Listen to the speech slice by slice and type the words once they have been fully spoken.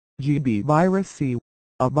GB virus C,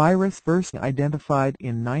 a virus first identified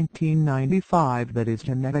in 1995 that is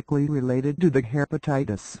genetically related to the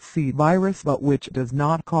hepatitis C virus but which does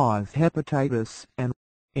not cause hepatitis and,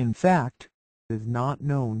 in fact, is not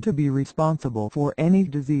known to be responsible for any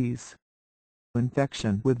disease.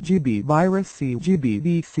 Infection with GB virus C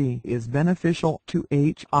 (GBVC) is beneficial to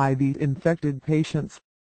HIV-infected patients.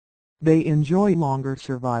 They enjoy longer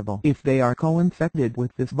survival if they are co-infected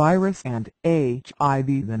with this virus and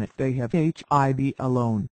HIV than if they have HIV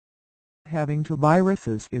alone. Having two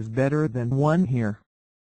viruses is better than one here.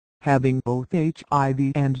 Having both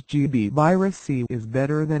HIV and GB virus C is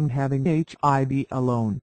better than having HIV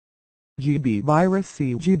alone. GB virus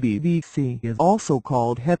C (GBVC) is also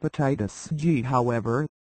called hepatitis G. However,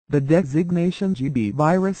 the designation GB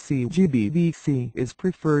virus C (GBVC) is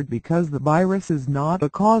preferred because the virus is not a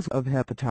cause of hepatitis.